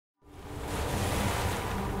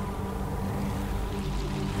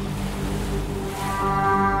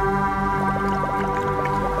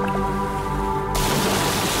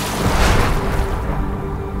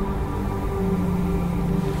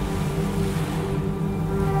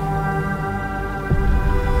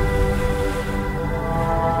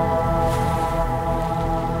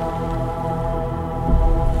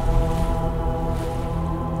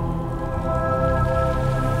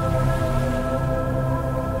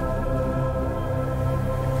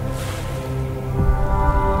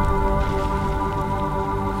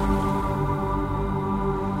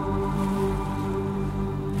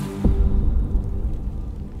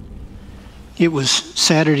It was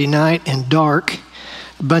Saturday night and dark.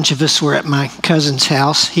 A bunch of us were at my cousin's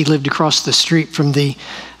house. He lived across the street from the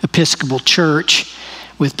Episcopal Church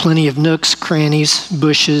with plenty of nooks, crannies,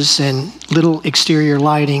 bushes, and little exterior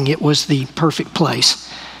lighting. It was the perfect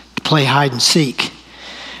place to play hide and seek.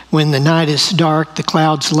 When the night is dark, the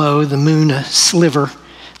clouds low, the moon a sliver,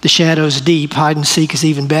 the shadows deep, hide and seek is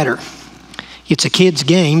even better. It's a kid's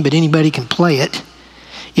game, but anybody can play it.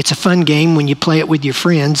 It's a fun game when you play it with your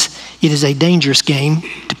friends. It is a dangerous game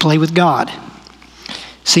to play with God.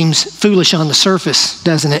 Seems foolish on the surface,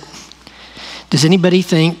 doesn't it? Does anybody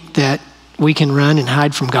think that we can run and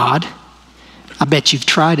hide from God? I bet you've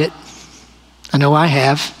tried it. I know I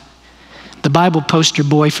have. The Bible poster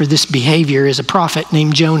boy for this behavior is a prophet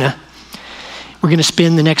named Jonah. We're going to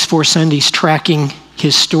spend the next 4 Sundays tracking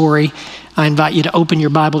his story. I invite you to open your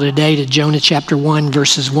Bible today to Jonah chapter 1,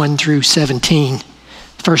 verses 1 through 17.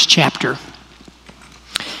 First chapter.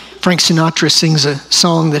 Frank Sinatra sings a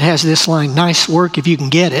song that has this line, "Nice work if you can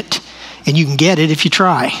get it, and you can get it if you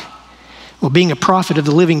try." Well, being a prophet of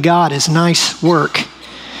the living God is nice work,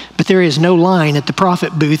 but there is no line at the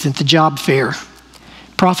prophet booth at the job fair.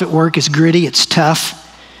 Prophet work is gritty, it's tough.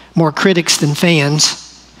 More critics than fans.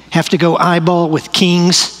 Have to go eyeball with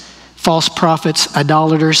kings, false prophets,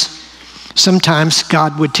 idolaters. Sometimes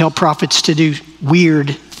God would tell prophets to do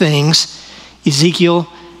weird things. Ezekiel,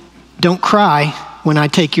 don't cry when I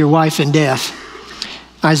take your wife in death.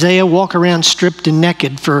 Isaiah, walk around stripped and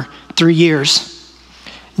naked for 3 years.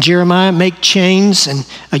 Jeremiah, make chains and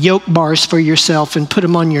a yoke bars for yourself and put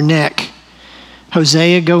them on your neck.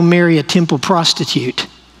 Hosea, go marry a temple prostitute.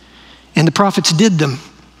 And the prophets did them.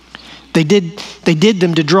 They did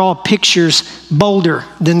them to draw pictures bolder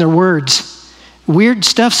than their words. Weird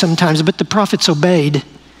stuff sometimes, but the prophets obeyed.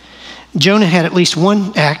 Jonah had at least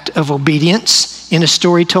one act of obedience in a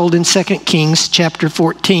story told in 2 Kings chapter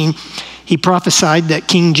 14. He prophesied that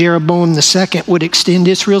King Jeroboam II would extend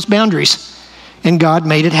Israel's boundaries, and God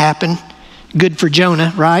made it happen. Good for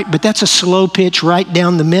Jonah, right? But that's a slow pitch right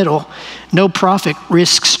down the middle. No prophet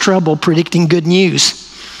risks trouble predicting good news.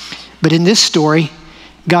 But in this story,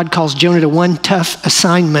 God calls Jonah to one tough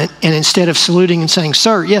assignment, and instead of saluting and saying,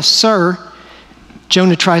 "Sir, yes, sir,"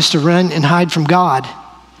 Jonah tries to run and hide from God.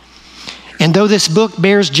 And though this book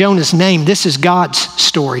bears Jonah's name, this is God's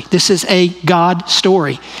story. This is a God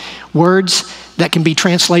story. Words that can be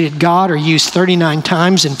translated God are used 39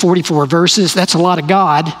 times in 44 verses. That's a lot of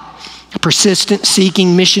God. A persistent,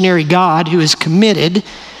 seeking missionary God who is committed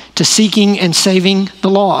to seeking and saving the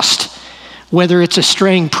lost, whether it's a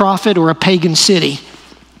straying prophet or a pagan city.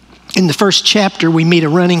 In the first chapter, we meet a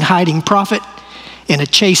running, hiding prophet and a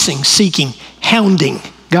chasing, seeking, hounding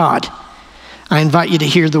God. I invite you to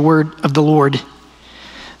hear the word of the Lord.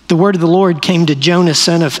 The word of the Lord came to Jonah,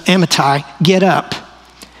 son of Amittai. Get up,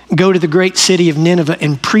 go to the great city of Nineveh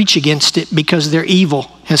and preach against it because their evil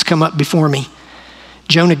has come up before me.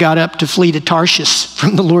 Jonah got up to flee to Tarshish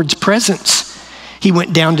from the Lord's presence. He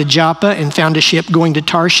went down to Joppa and found a ship going to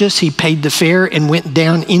Tarshish. He paid the fare and went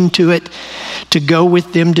down into it to go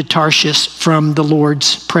with them to Tarshish from the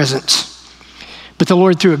Lord's presence. But the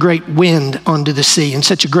Lord threw a great wind onto the sea, and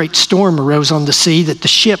such a great storm arose on the sea that the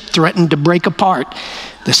ship threatened to break apart.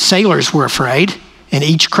 The sailors were afraid, and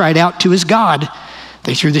each cried out to his God.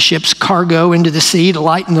 They threw the ship's cargo into the sea to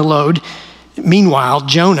lighten the load. Meanwhile,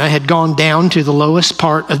 Jonah had gone down to the lowest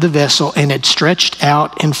part of the vessel and had stretched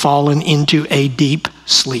out and fallen into a deep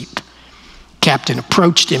sleep. Captain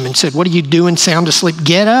approached him and said, "What are you doing sound asleep?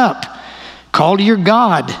 Get up, call to your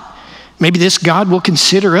God. Maybe this God will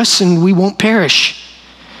consider us and we won't perish."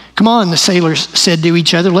 "Come on," the sailors said to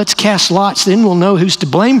each other, "let's cast lots, then we'll know who's to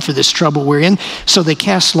blame for this trouble we're in." So they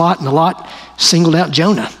cast lot, and the lot singled out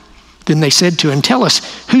Jonah. Then they said to him, "Tell us,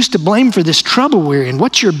 who's to blame for this trouble we're in?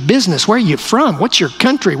 What's your business? Where are you from? What's your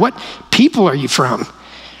country? What people are you from?"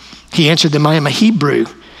 He answered them, "I am a Hebrew.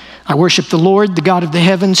 I worship the Lord, the God of the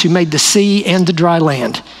heavens, who made the sea and the dry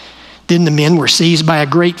land." Then the men were seized by a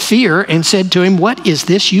great fear and said to him, "What is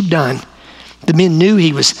this you've done?" The men knew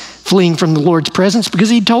he was fleeing from the Lord's presence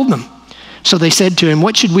because he'd told them. So they said to him,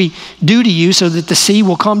 "What should we do to you so that the sea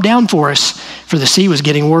will calm down for us?" For the sea was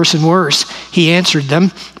getting worse and worse. He answered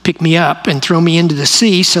them, "Pick me up and throw me into the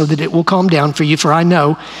sea so that it will calm down for you, for I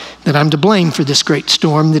know that I'm to blame for this great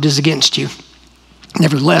storm that is against you."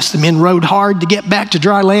 Nevertheless, the men rowed hard to get back to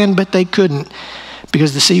dry land, but they couldn't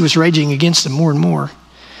because the sea was raging against them more and more.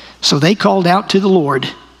 So they called out to the Lord,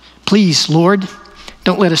 "Please, Lord,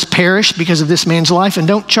 don't let us perish because of this man's life, and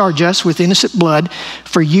don't charge us with innocent blood,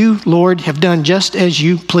 for you, Lord, have done just as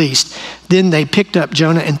you pleased." Then they picked up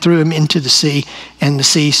Jonah and threw him into the sea, and the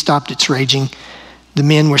sea stopped its raging. The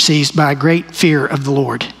men were seized by a great fear of the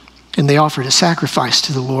Lord. And they offered a sacrifice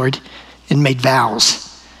to the Lord and made vows.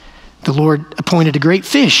 The Lord appointed a great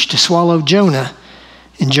fish to swallow Jonah,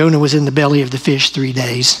 and Jonah was in the belly of the fish 3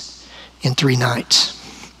 days and 3 nights.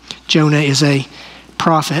 Jonah is a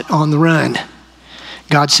prophet on the run.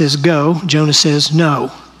 God says go, Jonah says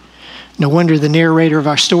no. No wonder the narrator of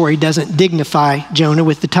our story doesn't dignify Jonah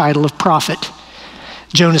with the title of prophet.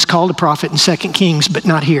 Jonah's called a prophet in 2 Kings, but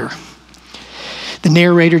not here. The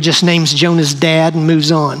narrator just names Jonah's dad and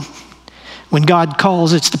moves on. When God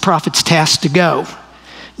calls, it's the prophet's task to go.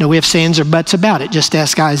 No ifs, ands, or buts about it. Just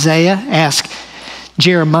ask Isaiah, ask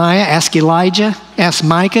Jeremiah, ask Elijah, ask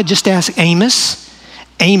Micah, just ask Amos.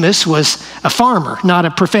 Amos was a farmer, not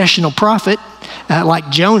a professional prophet like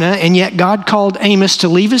Jonah, and yet God called Amos to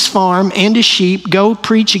leave his farm and his sheep, go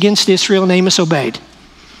preach against Israel, and Amos obeyed.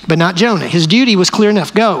 But not Jonah. His duty was clear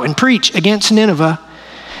enough. Go and preach against Nineveh.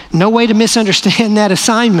 No way to misunderstand that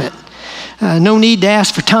assignment. No need to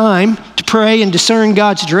ask for time to pray and discern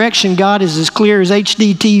God's direction. God is as clear as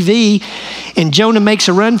HD TV, and Jonah makes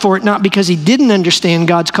a run for it, not because he didn't understand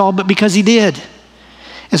God's call, but because he did.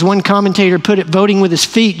 As one commentator put it, voting with his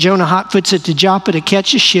feet, Jonah hotfoots it to Joppa to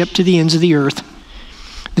catch a ship to the ends of the earth.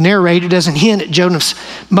 The narrator doesn't hint at Jonah's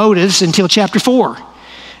motives until chapter 4.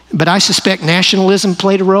 But I suspect nationalism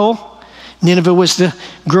played a role. Nineveh was the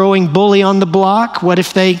growing bully on the block. What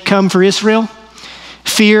if they come for Israel?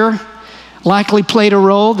 Fear likely played a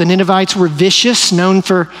role. The Ninevites were vicious, known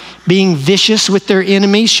for being vicious with their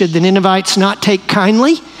enemies. Should the Ninevites not take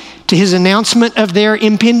kindly to his announcement of their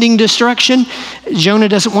impending destruction? Jonah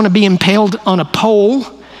doesn't want to be impaled on a pole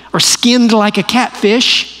or skinned like a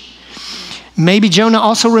catfish. Maybe Jonah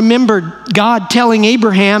also remembered God telling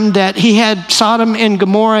Abraham that he had Sodom and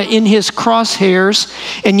Gomorrah in his crosshairs,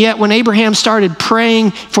 and yet when Abraham started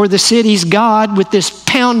praying for the cities, God, with this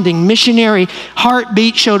pounding missionary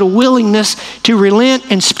heartbeat, showed a willingness to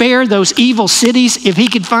relent and spare those evil cities if he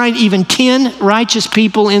could find even 10 righteous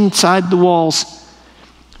people inside the walls.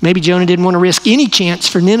 Maybe Jonah didn't want to risk any chance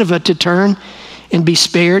for Nineveh to turn and be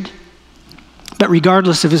spared. But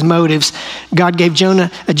regardless of his motives, God gave Jonah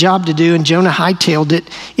a job to do, and Jonah hightailed it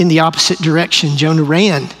in the opposite direction. Jonah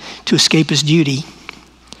ran to escape his duty.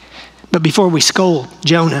 But before we scold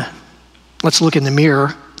Jonah, let's look in the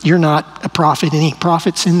mirror. You're not a prophet. Any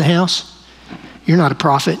prophets in the house? You're not a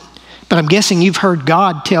prophet. But I'm guessing you've heard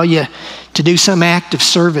God tell you to do some act of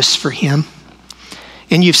service for him.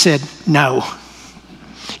 And you've said, no,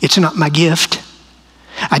 it's not my gift.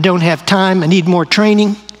 I don't have time. I need more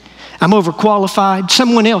training. I'm overqualified.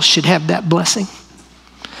 Someone else should have that blessing.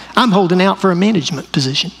 I'm holding out for a management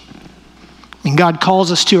position. And God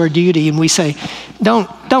calls us to our duty, and we say, don't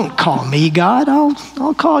call me, God.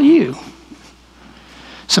 I'll call you.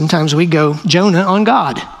 Sometimes we go Jonah on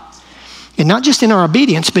God. And not just in our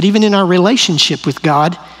obedience, but even in our relationship with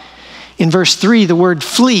God. In verse 3, the word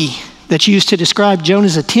flee that's used to describe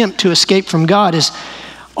Jonah's attempt to escape from God is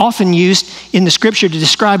often used in the scripture to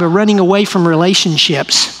describe a running away from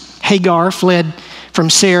relationships. Hagar fled from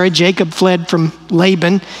Sarah. Jacob fled from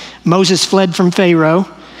Laban. Moses fled from Pharaoh.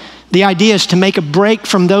 The idea is to make a break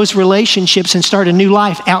from those relationships and start a new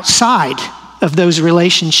life outside of those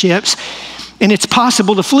relationships. And it's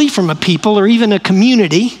possible to flee from a people or even a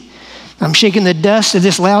community. I'm shaking the dust of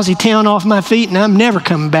this lousy town off my feet, and I'm never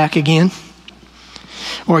coming back again.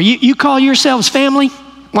 Or you call yourselves family?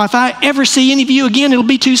 Well, if I ever see any of you again, it'll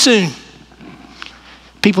be too soon.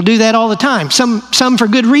 People do that all the time, some for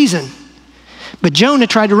good reason. But Jonah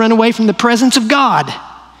tried to run away from the presence of God.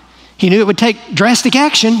 He knew it would take drastic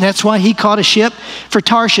action. That's why he caught a ship for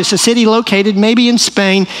Tarshish, a city located maybe in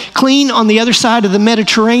Spain, clean on the other side of the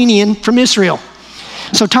Mediterranean from Israel.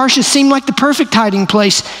 So Tarshish seemed like the perfect hiding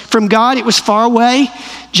place from God. It was far away.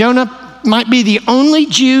 Jonah might be the only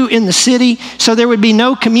Jew in the city, so there would be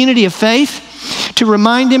no community of faith to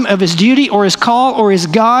remind him of his duty or his call or his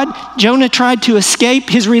God. Jonah tried to escape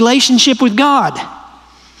his relationship with God.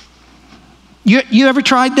 You ever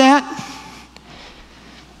tried that?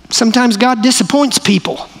 Sometimes God disappoints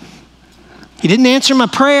people. He didn't answer my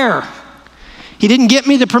prayer. He didn't get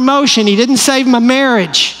me the promotion. He didn't save my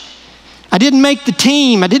marriage. I didn't make the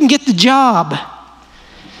team. I didn't get the job.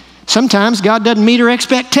 Sometimes God doesn't meet our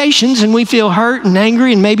expectations, and we feel hurt and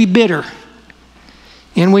angry and maybe bitter.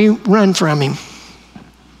 And we run from him.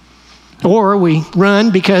 Or we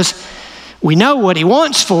run because we know what he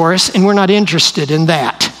wants for us and we're not interested in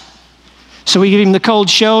that. So we give him the cold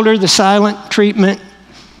shoulder, the silent treatment.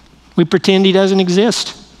 We pretend he doesn't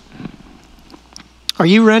exist. Are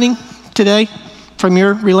you running today from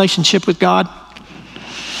your relationship with God?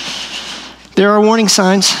 There are warning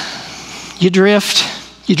signs. You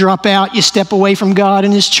drift, you drop out, you step away from God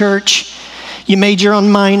and his church. you major on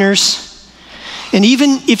minors. And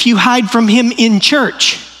even if you hide from him in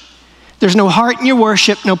church, there's no heart in your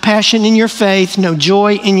worship, no passion in your faith, no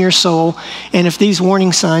joy in your soul. And if these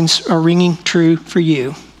warning signs are ringing true for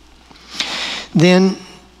you, then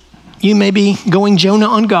you may be going Jonah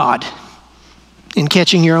on God and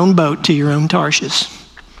catching your own boat to your own Tarshish.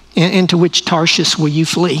 And to which Tarshish will you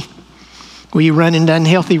flee? Will you run into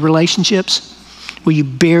unhealthy relationships? Will you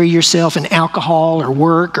bury yourself in alcohol or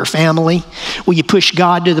work or family? Will you push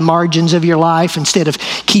God to the margins of your life instead of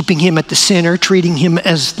keeping him at the center, treating him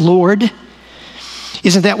as Lord?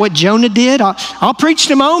 Isn't that what Jonah did? I'll preach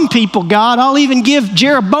to my own people, God. I'll even give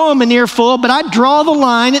Jeroboam an earful, but I draw the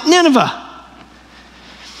line at Nineveh.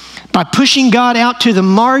 By pushing God out to the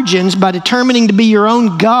margins, by determining to be your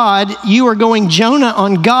own God, you are going Jonah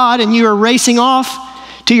on God, and you are racing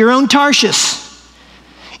off to your own Tarshish.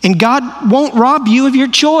 And God won't rob you of your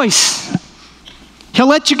choice. He'll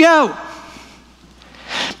let you go.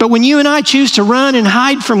 But when you and I choose to run and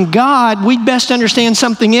hide from God, we'd best understand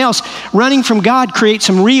something else. Running from God creates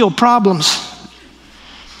some real problems.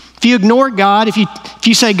 If you ignore God, if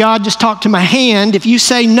you say, God, just talk to my hand, if you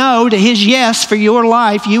say no to his yes for your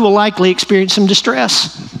life, you will likely experience some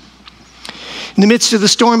distress. In the midst of the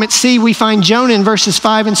storm at sea, we find Jonah in verses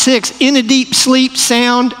 5 and 6, in a deep sleep,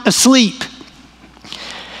 sound asleep.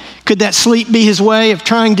 Could that sleep be his way of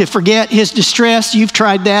trying to forget his distress? You've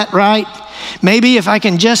tried that, right? Maybe if I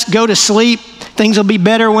can just go to sleep, things will be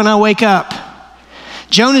better when I wake up.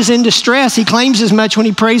 Jonah's in distress. He claims as much when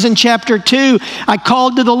he prays in chapter 2. I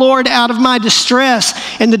called to the Lord out of my distress.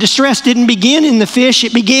 And the distress didn't begin in the fish.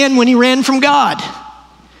 It began when he ran from God.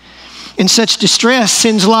 And such distress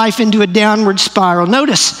sends life into a downward spiral.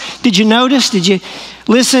 Did you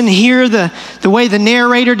listen, hear the way the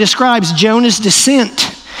narrator describes Jonah's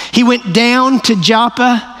descent? He went down to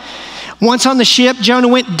Joppa. Once on the ship, Jonah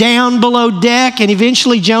went down below deck, and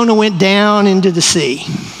eventually Jonah went down into the sea.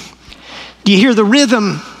 Do you hear the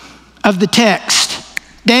rhythm of the text?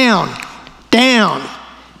 Down, down,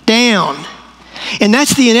 down. And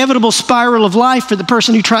that's the inevitable spiral of life for the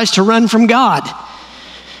person who tries to run from God.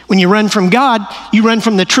 When you run from God, you run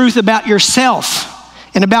from the truth about yourself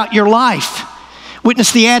and about your life.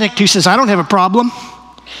 Witness the addict who says, I don't have a problem,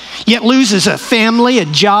 yet loses a family, a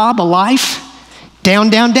job, a life. Down,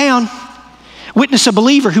 down, down. Witness a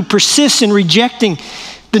believer who persists in rejecting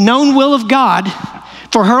the known will of God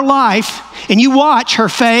for her life, and you watch her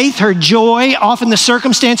faith, her joy, often the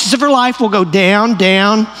circumstances of her life will go down,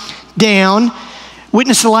 down, down.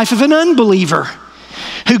 Witness the life of an unbeliever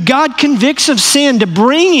who God convicts of sin to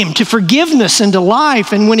bring him to forgiveness and to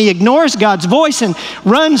life, and when he ignores God's voice and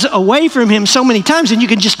runs away from him so many times, and you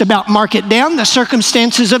can just about mark it down, the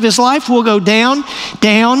circumstances of his life will go down,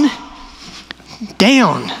 down,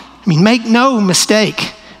 down. I mean, make no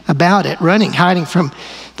mistake about it. Running, hiding from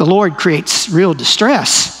the Lord creates real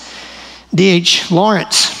distress. D.H.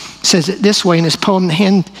 Lawrence says it this way in his poem,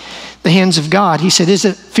 The Hands of God. He said, it's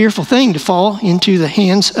a fearful thing to fall into the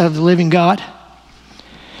hands of the living God,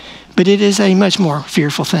 but it is a much more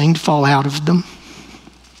fearful thing to fall out of them.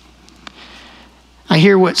 I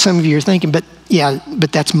hear what some of you are thinking, but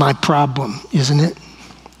that's my problem, isn't it?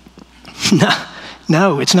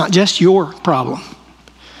 No, it's not just your problem.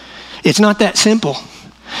 It's not that simple.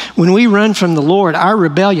 When we run from the Lord, our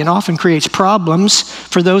rebellion often creates problems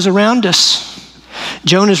for those around us.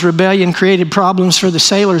 Jonah's rebellion created problems for the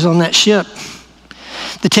sailors on that ship.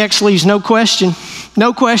 The text leaves no question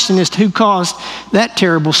as to who caused that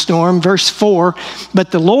terrible storm. Verse 4,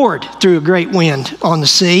 but the Lord threw a great wind on the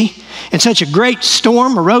sea, and such a great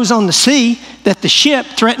storm arose on the sea that the ship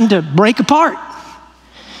threatened to break apart.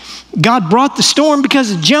 God brought the storm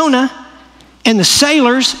because of Jonah, and the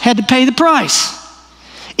sailors had to pay the price.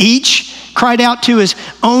 Each cried out to his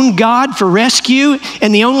own God for rescue,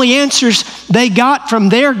 and the only answers they got from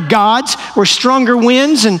their gods were stronger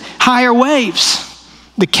winds and higher waves.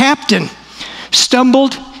 The captain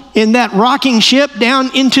stumbled in that rocking ship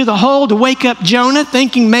down into the hull to wake up Jonah,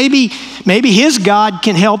 thinking maybe his God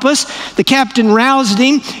can help us. The captain roused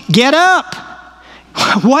him, get up.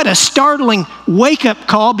 What a startling wake-up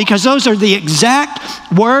call, because those are the exact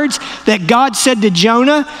words that God said to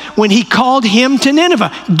Jonah when he called him to Nineveh.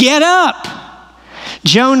 Get up.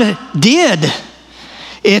 Jonah did.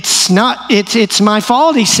 It's my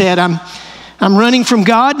fault, he said. I'm running from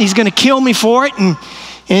God, and he's going to kill me for it,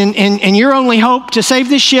 and your only hope to save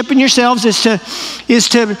this ship and yourselves is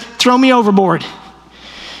to throw me overboard.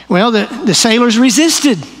 Well, the sailors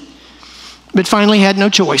resisted, but finally had no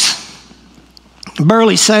choice. A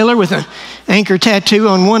burly sailor with an anchor tattoo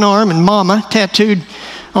on one arm and mama tattooed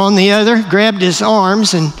on the other grabbed his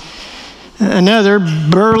arms and Another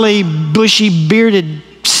burly, bushy, bearded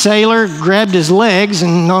sailor grabbed his legs,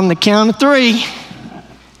 and on the count of 3,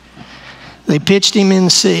 they pitched him in the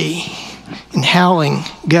sea, and howling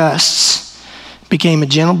gusts became a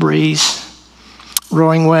gentle breeze.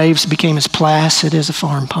 Roaring waves became as placid as a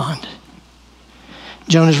farm pond.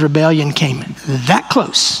 Jonah's rebellion came that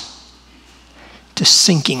close to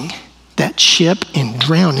sinking that ship and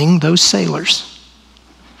drowning those sailors.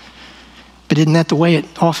 But isn't that the way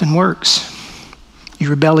it often works? You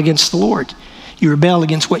rebel against the Lord. You rebel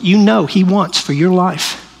against what you know He wants for your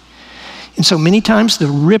life. And so many times the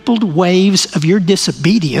rippled waves of your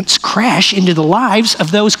disobedience crash into the lives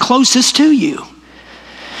of those closest to you.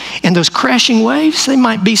 And those crashing waves, they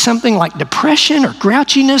might be something like depression or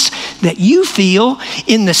grouchiness that you feel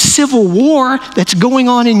in the civil war that's going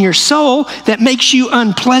on in your soul that makes you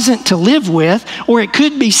unpleasant to live with. Or it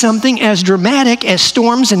could be something as dramatic as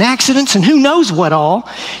storms and accidents and who knows what all.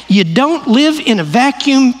 You don't live in a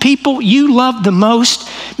vacuum. People you love the most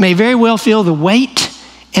may very well feel the weight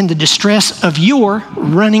and the distress of your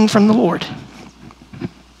running from the Lord.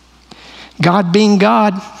 God being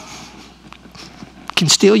God can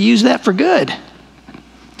still use that for good.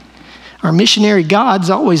 Our missionary God's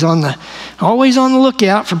always on the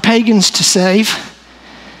lookout for pagans to save.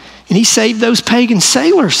 And He saved those pagan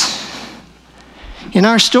sailors. In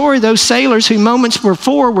our story, those sailors who moments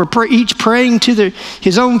before were each praying to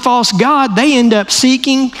his own false god, they end up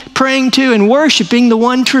seeking, praying to, and worshiping the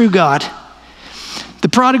one true God. The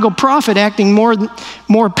prodigal prophet acting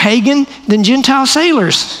more pagan than Gentile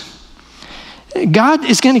sailors. God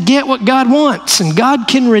is going to get what God wants, and God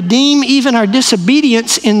can redeem even our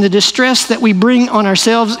disobedience in the distress that we bring on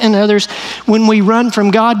ourselves and others when we run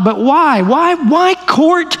from God. But why? Why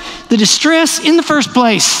court the distress in the first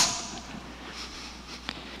place?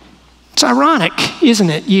 It's ironic, isn't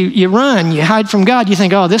it? You run, you hide from God, you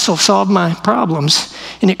think, oh, this will solve my problems,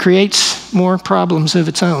 and it creates more problems of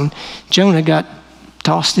its own. Jonah got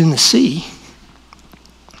tossed in the sea.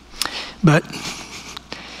 But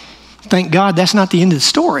thank God that's not the end of the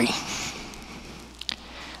story.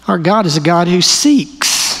 Our God is a God who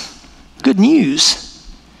seeks good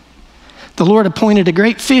news. The Lord appointed a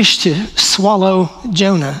great fish to swallow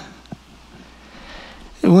Jonah.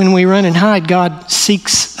 When we run and hide, God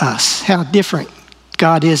seeks us. How different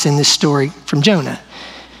God is in this story from Jonah.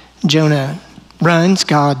 Jonah runs,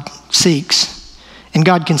 God seeks. And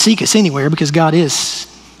God can seek us anywhere because God is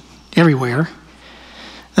everywhere.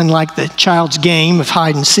 Unlike the child's game of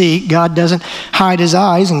hide and seek, God doesn't hide His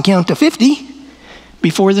eyes and count to 50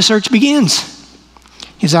 before the search begins.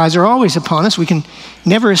 His eyes are always upon us. We can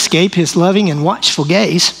never escape His loving and watchful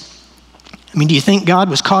gaze. I mean, do you think God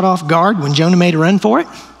was caught off guard when Jonah made a run for it?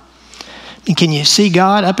 I mean, can you see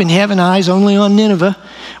God up in heaven, eyes only on Nineveh,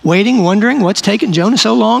 waiting, wondering what's taken Jonah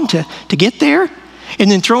so long to get there? And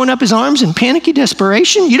then throwing up His arms in panicky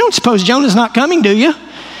desperation? You don't suppose Jonah's not coming, do you?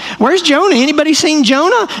 Where's Jonah? Anybody seen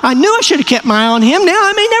Jonah? I knew I should have kept my eye on him. Now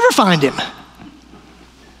I may never find him.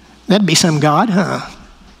 That'd be some God, huh?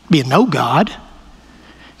 Be a no God.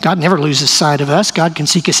 God never loses sight of us. God can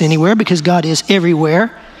seek us anywhere because God is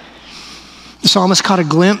everywhere. The psalmist caught a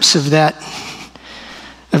glimpse of that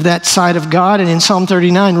side of God, and in Psalm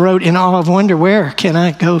 39 wrote in awe of wonder, where can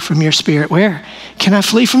I go from your spirit? Where can I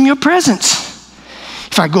flee from your presence?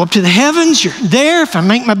 If I go up to the heavens, you're there. If I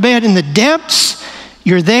make my bed in the depths,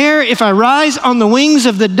 you're there. If I rise on the wings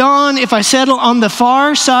of the dawn, if I settle on the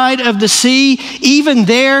far side of the sea, even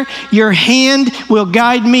there, your hand will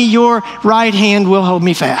guide me. Your right hand will hold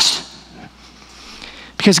me fast.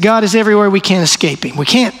 Because God is everywhere, we can't escape Him. We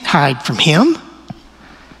can't hide from Him.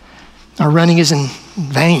 Our running is in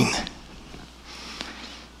vain.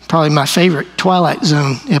 Probably my favorite Twilight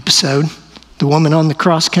Zone episode, the woman on the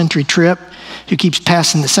cross-country trip who keeps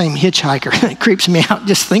passing the same hitchhiker. It creeps me out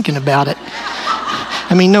just thinking about it.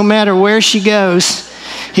 I mean, no matter where she goes,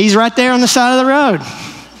 he's right there on the side of the road.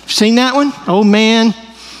 Seen that one? Old man,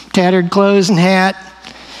 tattered clothes and hat,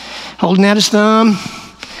 holding out his thumb,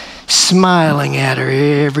 smiling at her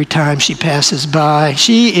every time she passes by.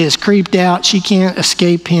 She is creeped out. She can't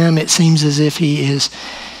escape him. It seems as if he is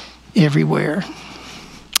everywhere.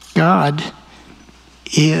 God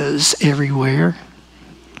is everywhere.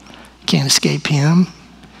 Can't escape Him.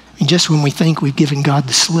 I mean, just when we think we've given God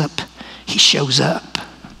the slip, He shows up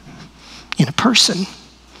in a person,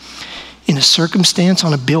 in a circumstance,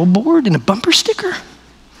 on a billboard, in a bumper sticker,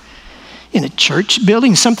 in a church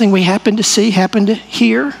building, something we happen to see, happen to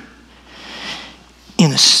hear,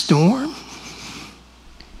 in a storm,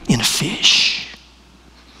 in a fish.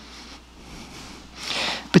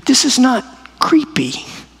 But this is not creepy.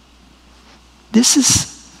 This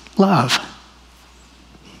is love.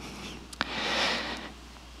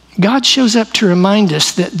 God shows up to remind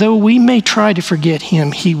us that though we may try to forget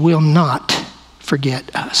him, he will not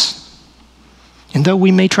forget us. And though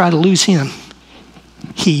we may try to lose him,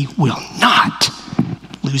 he will not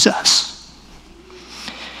lose us.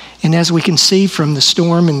 And as we can see from the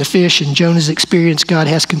storm and the fish and Jonah's experience, God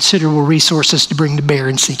has considerable resources to bring to bear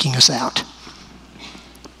in seeking us out.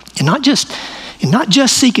 And not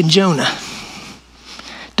just seeking Jonah.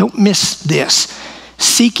 Don't miss this.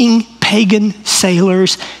 Seeking pagan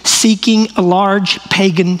sailors, seeking a large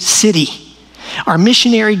pagan city. Our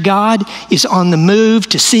missionary God is on the move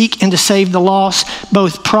to seek and to save the lost,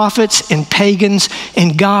 both prophets and pagans,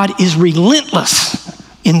 and God is relentless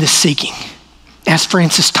in this seeking. Ask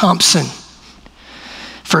Francis Thompson,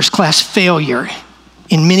 first-class failure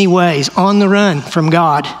in many ways, on the run from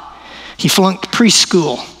God. He flunked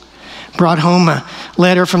preschool, brought home a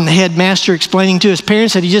letter from the headmaster explaining to his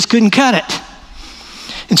parents that he just couldn't cut it.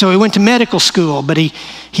 And so he went to medical school, but he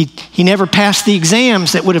never passed the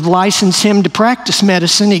exams that would have licensed him to practice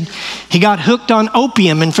medicine. He got hooked on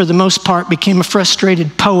opium and for the most part became a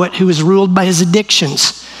frustrated poet who was ruled by his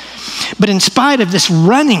addictions. But in spite of this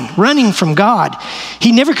running from God,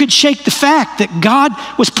 he never could shake the fact that God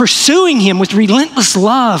was pursuing him with relentless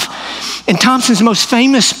love. And Thompson's most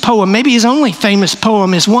famous poem, maybe his only famous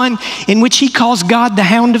poem, is one in which he calls God the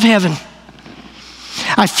Hound of Heaven.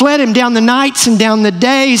 I fled him down the nights and down the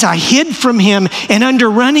days. I hid from him and under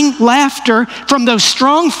running laughter from those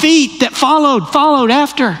strong feet that followed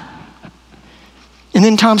after. And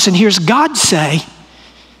then Thompson hears God say,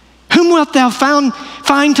 whom wilt thou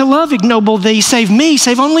find to love ignoble thee, save me,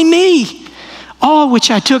 save only me? All which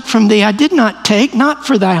I took from thee I did not take, not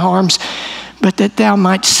for thy harms, but that thou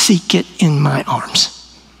might seek it in my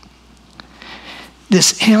arms.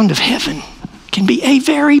 This Hound of Heaven can be a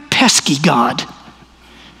very pesky God.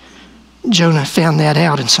 Jonah found that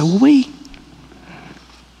out, and so will we.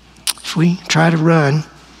 If we try to run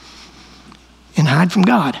and hide from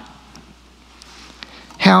God.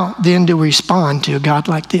 How then do we respond to a God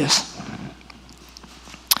like this?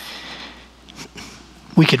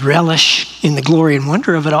 We could relish in the glory and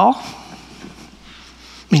wonder of it all.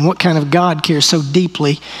 I mean, what kind of God cares so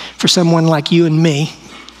deeply for someone like you and me,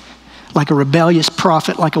 like a rebellious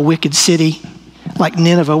prophet, like a wicked city, like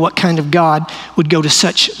Nineveh? What kind of God would go to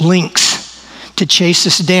such lengths to chase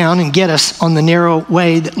us down and get us on the narrow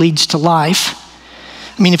way that leads to life?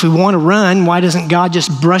 I mean, if we want to run, why doesn't God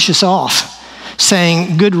just brush us off,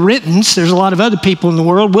 saying, good riddance, there's a lot of other people in the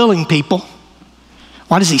world, willing people.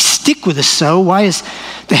 Why does he stick with us so? Why is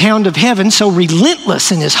the Hound of Heaven so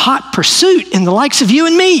relentless in his hot pursuit in the likes of you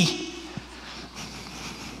and me?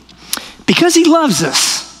 Because he loves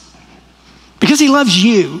us. Because he loves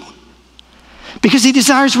you. Because he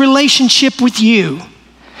desires relationship with you.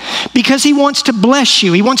 Because he wants to bless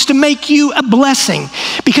you. He wants to make you a blessing.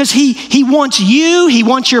 Because he wants you, he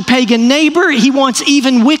wants your pagan neighbor, he wants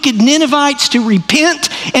even wicked Ninevites to repent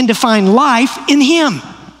and to find life in him.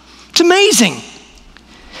 It's amazing.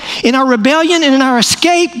 In our rebellion and in our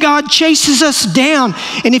escape, God chases us down.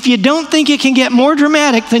 And if you don't think it can get more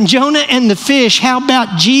dramatic than Jonah and the fish, how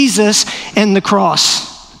about Jesus and the cross?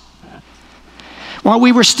 While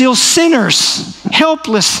we were still sinners,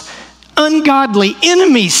 helpless, ungodly,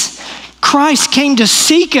 enemies, Christ came to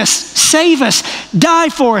seek us, save us, die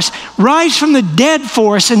for us, rise from the dead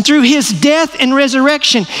for us, and through his death and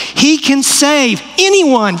resurrection, he can save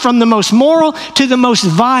anyone from the most moral to the most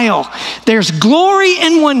vile. There's glory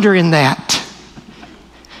and wonder in that.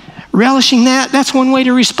 Relishing that's one way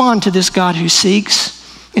to respond to this God who seeks.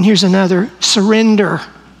 And here's another: surrender.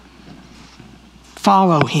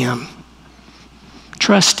 Follow him.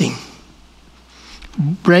 Trust him.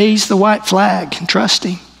 Raise the white flag and trust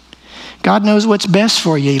him. God knows what's best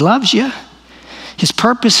for you. He loves you. His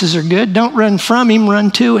purposes are good. Don't run from him,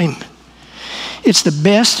 run to him. It's the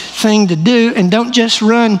best thing to do. And don't just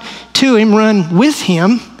run to him, run with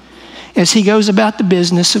him as he goes about the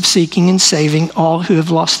business of seeking and saving all who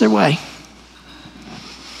have lost their way.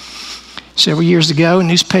 Several years ago, a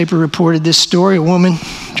newspaper reported this story. A woman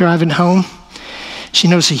driving home. She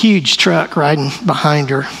noticed a huge truck riding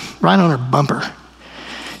behind her, right on her bumper.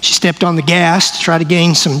 She stepped on the gas to try to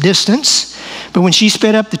gain some distance, but when she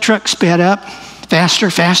sped up, the truck sped up,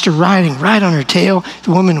 faster, riding right on her tail.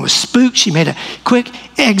 The woman was spooked. She made a quick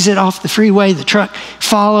exit off the freeway. The truck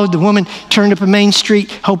followed. The woman turned up a main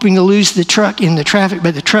street, hoping to lose the truck in the traffic,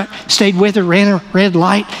 but the truck stayed with her, ran a red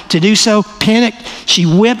light to do so. Panicked, she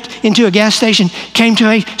whipped into a gas station, came to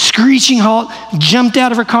a screeching halt, jumped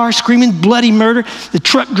out of her car, screaming bloody murder. The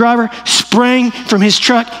truck driver sprang from his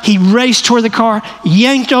truck. He raced toward the car,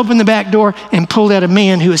 yanked open the back door, and pulled out a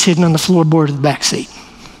man who was hidden on the floorboard of the back seat.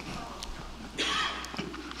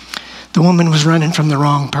 The woman was running from the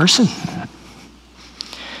wrong person.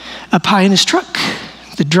 Up high in his truck,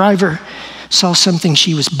 the driver saw something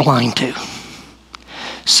she was blind to.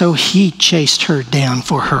 So he chased her down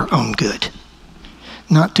for her own good.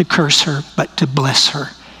 Not to curse her, but to bless her.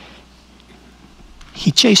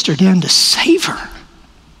 He chased her down to save her.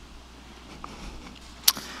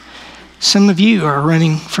 Some of you are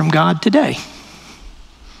running from God today.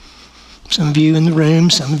 Some of you in the room,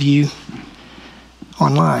 some of you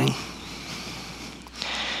online.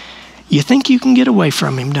 You think you can get away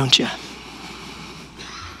from him, don't you?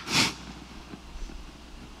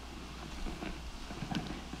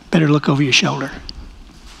 Better look over your shoulder.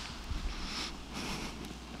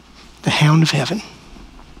 The Hound of Heaven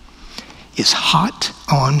is hot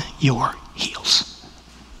on your heels.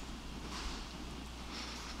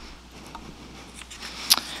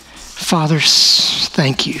 Father,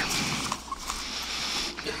 thank you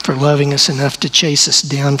for loving us enough to chase us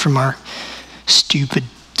down from our stupid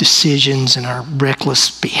decisions and our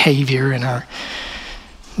reckless behavior and our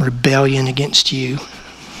rebellion against you.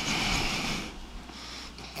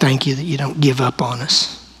 Thank you that you don't give up on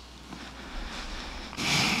us.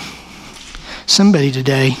 Somebody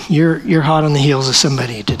today, you're hot on the heels of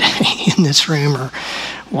somebody today in this room or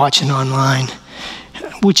watching online.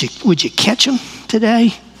 Would you catch them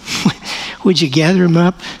today? Would you gather them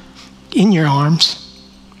up in your arms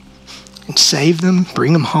and save them,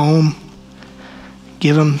 bring them home,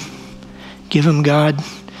 give them, God,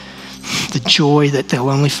 the joy that they'll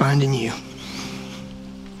only find in you.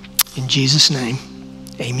 In Jesus' name,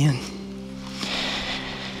 amen.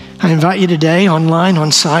 I invite you today, online,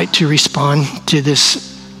 on site, to respond to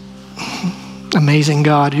this amazing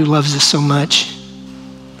God who loves us so much.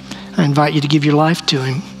 I invite you to give your life to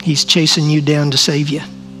him. He's chasing you down to save you.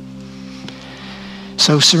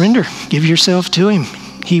 So surrender. Give yourself to him.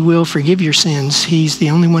 He will forgive your sins. He's the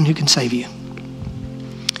only one who can save you.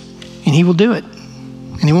 And he will do it.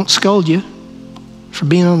 And he won't scold you for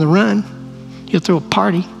being on the run. He'll throw a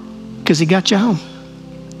party because he got you home.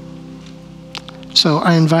 So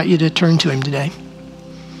I invite you to turn to him today.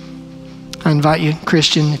 I invite you,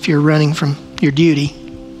 Christian, if you're running from your duty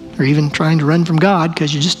or even trying to run from God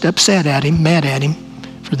because you're just upset at him, mad at him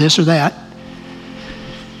for this or that,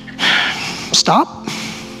 stop.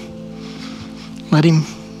 Let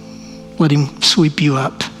him sweep you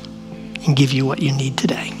up and give you what you need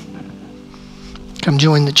today. Come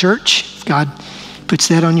join the church. God puts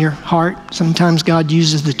that on your heart. Sometimes God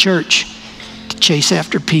uses the church to chase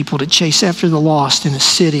after people, to chase after the lost in a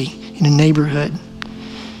city, in a neighborhood,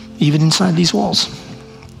 even inside these walls.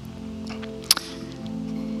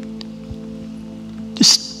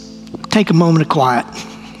 Just take a moment of quiet.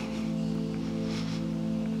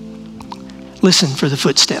 Listen for the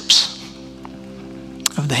footsteps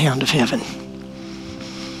of the Hound of Heaven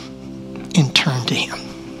and turn to him.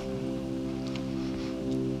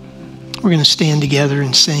 We're going to stand together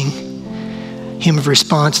and sing hymn of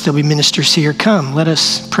response. There'll be ministers here. Come, let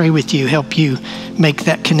us pray with you, help you make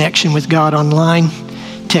that connection with God online.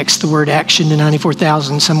 Text the word action to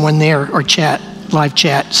 94,000, someone there, or chat, live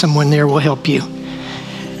chat, someone there will help you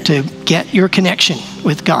to get your connection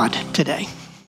with God today.